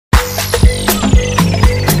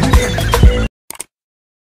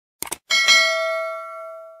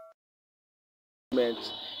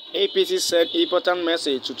statement, APC sent important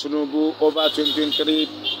message to TINUBU over 2023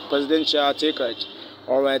 presidential ticket.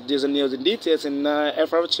 Alright, there's a news in details in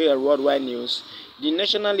FRT and Worldwide News. The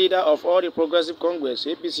national leader of all the Progressive Congress,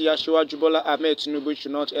 APC Asiwaju Bola Ahmed Tinubu,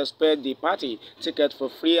 should not expect the party ticket for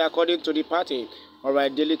free, according to the party.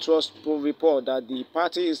 Alright, Daily Trust report that the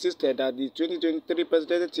party insisted that the 2023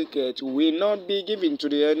 presidential ticket will not be given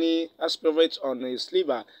to any aspirant on a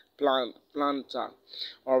sliver planter.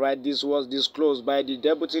 Alright, this was disclosed by the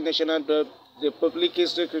Deputy National Public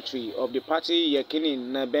Secretary of the party,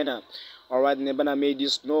 LEBANA. Alright, LEBANA made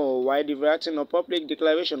this known while reacting a public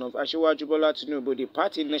declaration of Asiwaju Bola Tinubu, the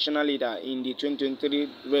party national leader, in the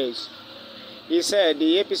 2023 race. He said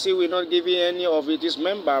the APC will not give any of its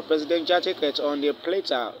member presidential tickets on the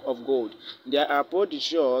platter of gold. They are approach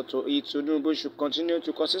sure to it Tinubu should continue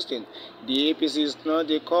to consistent. The APC is not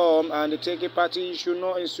a calm and the take party should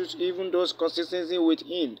not insult even those consistency with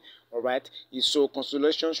him. Alright, so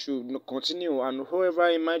consolation should continue, and whoever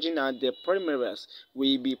imagine at the primaries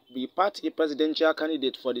will be party presidential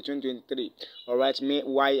candidate for the 2023. Alright,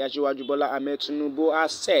 why Asiwaju Bola Ahmed Tinubu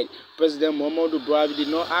has said President Muhammadu Buhari did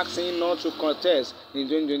not ask him not to contest in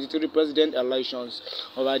 2023 president elections.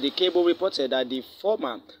 Alright, the cable reported that the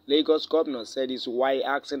former Lagos governor said his wife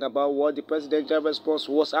asking about what the presidential response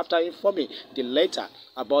was after informing the latter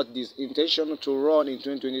about his intention to run in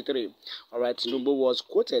 2023. Alright, Tinubu was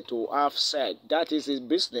quoted to have said that is his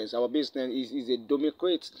business. Our business is a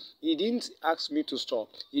democrat. He didn't ask me to stop.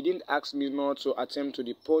 He didn't ask me not to attempt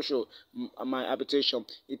to pursue my habitation.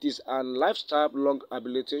 It is a lifestyle long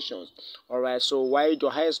habilitation. Alright, so why do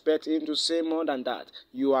I expect him to say more than that?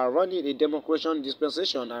 You are running a democratic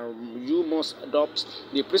dispensation and you must adopt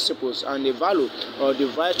the principles and the value or the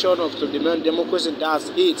virtue of the democracy.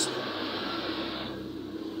 That's it.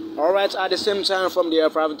 Alright, at the same time from the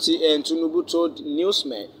FRT, and Tinubu told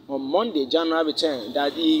newsmen on Monday, January 10,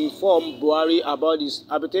 that he informed Buhari about his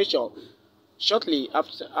habitation shortly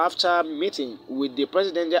after meeting with the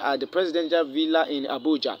president at the presidential villa in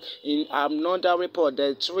Abuja. In another report,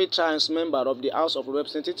 the 3 times member of the House of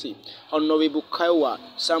Representatives, Honorable Kaiwa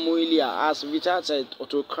Samuelia, has retired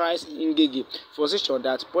to Christ Ngigi position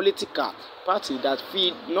that political party that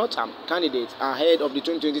feed northern candidates ahead of the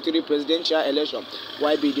 2023 presidential election.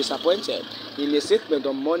 Why be disappointed? In a statement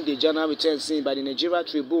on Monday, January 10, seen by the Nigeria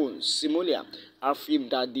Tribune, Simulia affirmed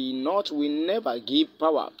that the North will never give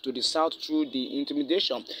power to the South through the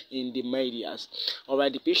intimidation in the media.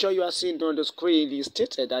 Alright, the picture you are seeing on the screen is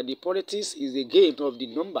stated that the politics is a game of the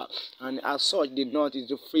number, and as such, the North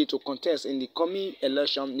is free to contest in the coming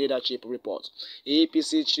election leadership report.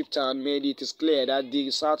 APC chieftain made it clear that the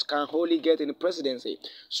South can only get in the presidency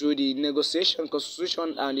through the negotiation,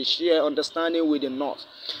 constitution, and the shared understanding with the North.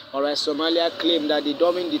 Alright, Somalia claimed that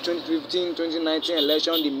during the 2015-2019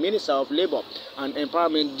 election, the Minister of Labour and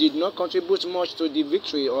Empowerment did not contribute much to the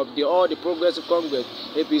victory of all the Progressive Congress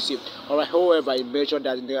 (APC). Alright, however, he mentioned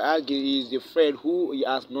that the argue is the friend who he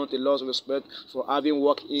has not lost respect for having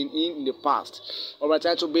worked in the past. Alright,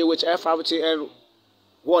 time to be with FRT and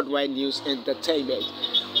Worldwide News Entertainment.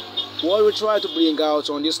 What we try to bring out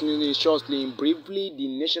on this news is shortly and briefly, the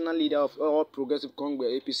national leader of all Progressive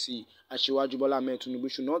Congress (APC), Asiwaju Bola Ahmed Tinubu,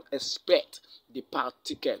 should not expect the party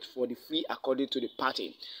ticket for the free, according to the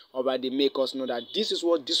party. Alright, they make us know that this is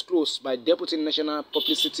what disclosed by Deputy National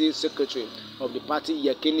Publicity Secretary of the party,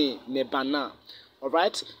 LEBANA.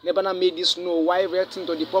 Alright, LEBANA made this known while reacting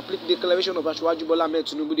to the public declaration of Asiwaju Bola Ahmed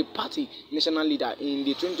Tinubu, the party national leader, in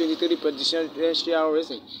the 2023 presidential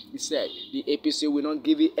race. He said the APC will not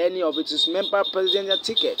give any of its member presidential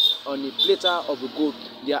tickets on a platter of gold.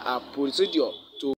 There are procedures